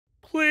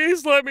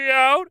Please let me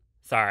out.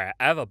 Sorry,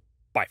 I have a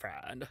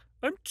boyfriend.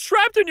 I'm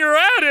trapped in your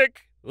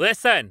attic.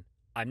 Listen,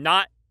 I'm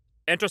not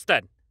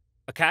interested,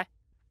 okay?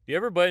 You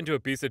ever bite into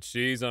a piece of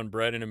cheese on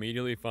bread and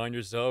immediately find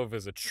yourself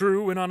as a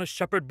true and honest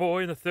shepherd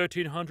boy in the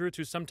 1300s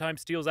who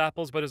sometimes steals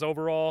apples but is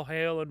overall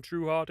hale and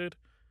true-hearted?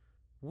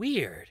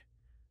 Weird.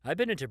 I've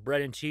been into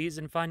bread and cheese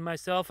and find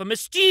myself a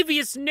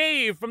mischievous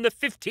knave from the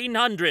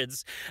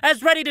 1500s,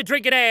 as ready to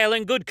drink an ale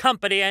in good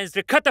company as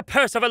to cut the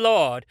purse of a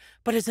lord,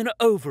 but as an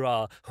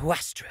overall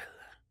wastrel.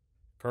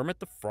 Kermit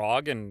the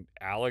Frog and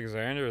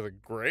Alexander the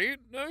Great,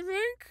 I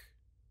think?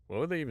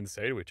 What would they even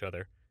say to each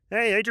other?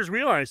 Hey, I just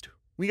realized,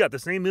 we got the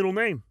same middle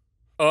name.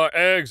 Our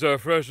eggs are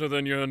fresher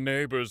than your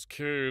neighbor's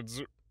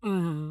kids.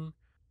 I'm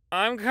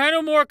kind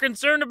of more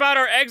concerned about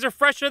our eggs are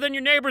fresher than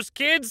your neighbor's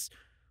kids.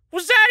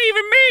 What's that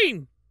even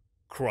mean?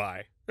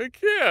 Cry. I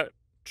can't.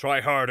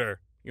 Try harder.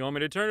 You want me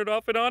to turn it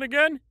off and on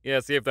again? Yeah,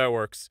 see if that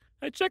works.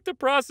 I checked the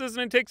process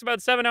and it takes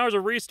about 7 hours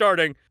of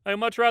restarting. I'd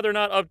much rather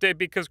not update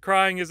because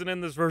crying isn't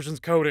in this version's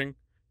coding.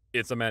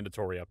 It's a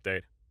mandatory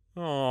update.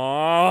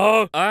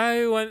 Aww.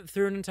 I went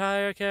through an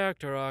entire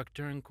character arc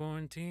during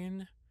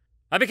quarantine.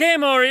 I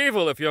became more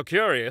evil if you're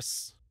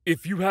curious.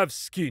 If you have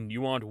skin,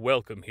 you aren't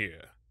welcome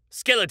here.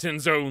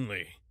 Skeletons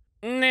only.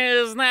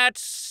 Is that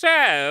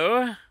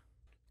so?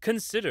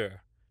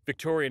 Consider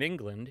Victorian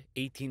England,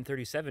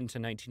 1837 to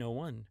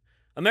 1901.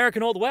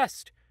 American Old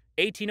West,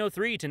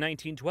 1803 to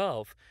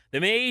 1912.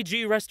 The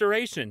Meiji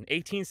Restoration,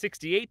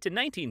 1868 to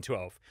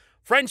 1912.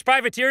 French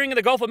privateering in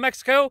the Gulf of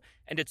Mexico,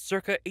 and it's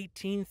circa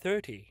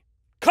 1830.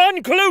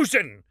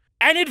 Conclusion!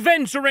 An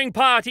adventuring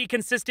party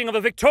consisting of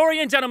a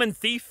Victorian gentleman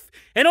thief,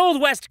 an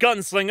Old West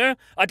gunslinger,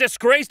 a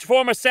disgraced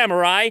former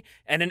samurai,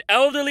 and an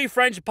elderly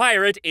French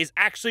pirate is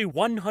actually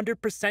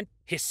 100%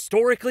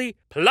 historically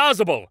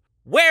plausible.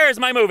 Where's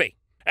my movie?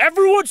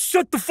 Everyone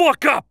shut the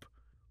fuck up!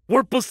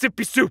 Wurple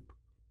sippy soup.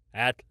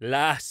 At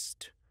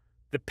last,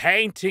 the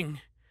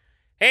painting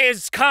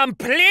is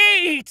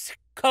complete!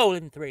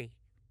 :3.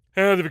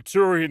 The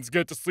Victorians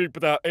get to sleep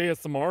without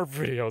ASMR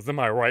videos, am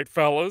I right,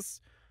 fellas?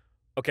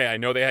 Okay, I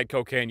know they had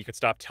cocaine, you could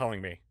stop telling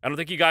me. I don't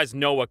think you guys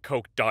know what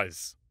coke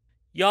does.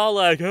 Y'all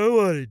like, I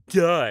wanna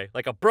die,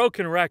 like a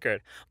broken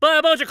record. But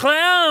a bunch of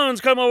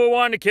clowns come over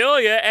wanting to kill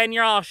you, and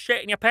you're all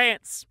shitting your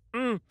pants.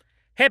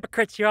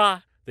 Hypocrites you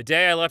are. The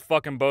day I let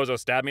fucking Bozo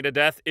stab me to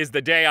death is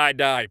the day I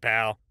die,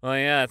 pal. Well,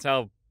 yeah, that's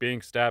how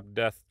being stabbed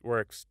to death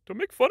works. Don't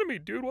make fun of me,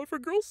 dude. What if a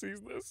girl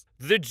sees this?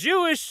 The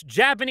Jewish,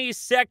 Japanese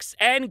Sex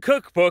and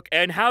Cookbook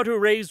and How to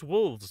Raise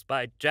Wolves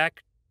by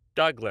Jack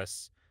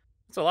Douglas.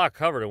 That's a lot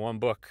covered in one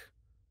book.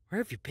 Where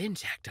have you been,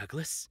 Jack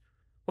Douglas?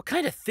 What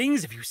kind of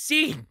things have you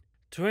seen?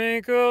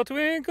 Twinkle,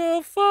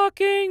 twinkle,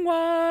 fucking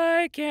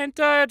why can't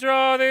I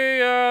draw the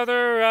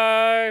other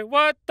eye?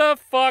 What the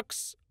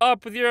fuck's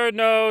up with your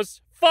nose?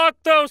 Fuck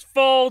those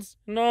folds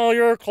and all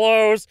your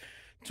clothes.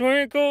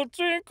 Twinkle,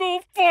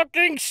 twinkle,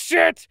 fucking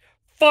shit.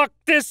 Fuck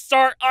this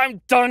art.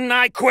 I'm done.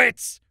 I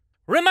quit.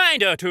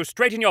 Reminder to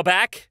straighten your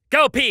back.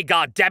 Go pee,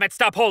 goddammit.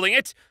 Stop holding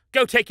it.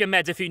 Go take your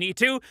meds if you need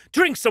to.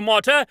 Drink some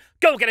water.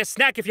 Go get a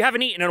snack if you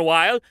haven't eaten in a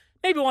while.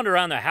 Maybe wander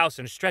around the house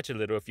and stretch a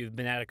little if you've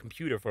been at a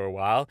computer for a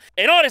while.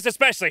 And artists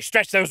especially,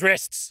 stretch those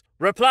wrists.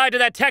 Reply to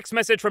that text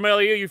message from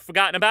earlier you've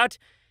forgotten about.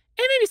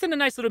 And maybe send a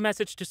nice little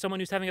message to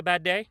someone who's having a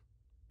bad day.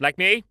 Like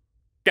me.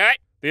 Get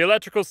it? The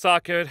electrical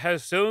socket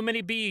has so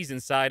many bees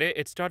inside it,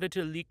 it started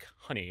to leak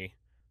honey.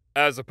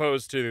 As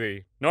opposed to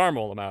the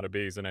normal amount of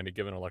bees in any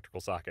given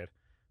electrical socket.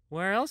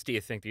 Where else do you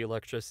think the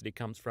electricity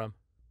comes from?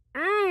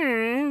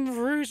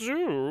 Free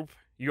soup.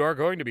 You are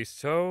going to be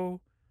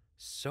so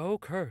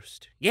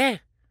cursed. Yeah,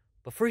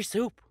 but free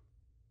soup.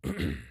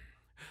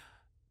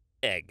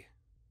 Egg.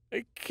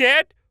 I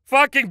can't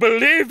fucking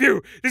believe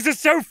you! This is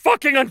so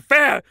fucking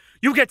unfair!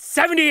 You get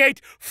 78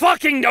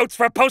 fucking notes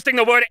for posting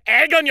the word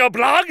egg on your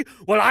blog?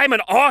 Well, I'm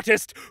an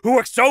artist who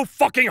works so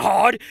fucking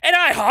hard, and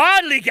I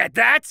hardly get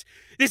that!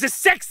 This is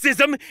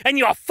sexism, and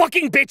you're a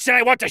fucking bitch, and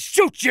I want to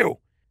shoot you!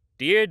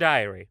 Dear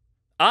Diary,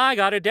 I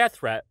got a death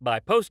threat by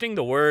posting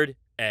the word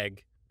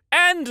egg.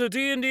 And a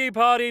D&D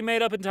party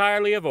made up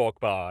entirely of orc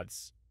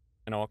bards.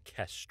 An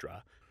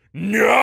orchestra. No!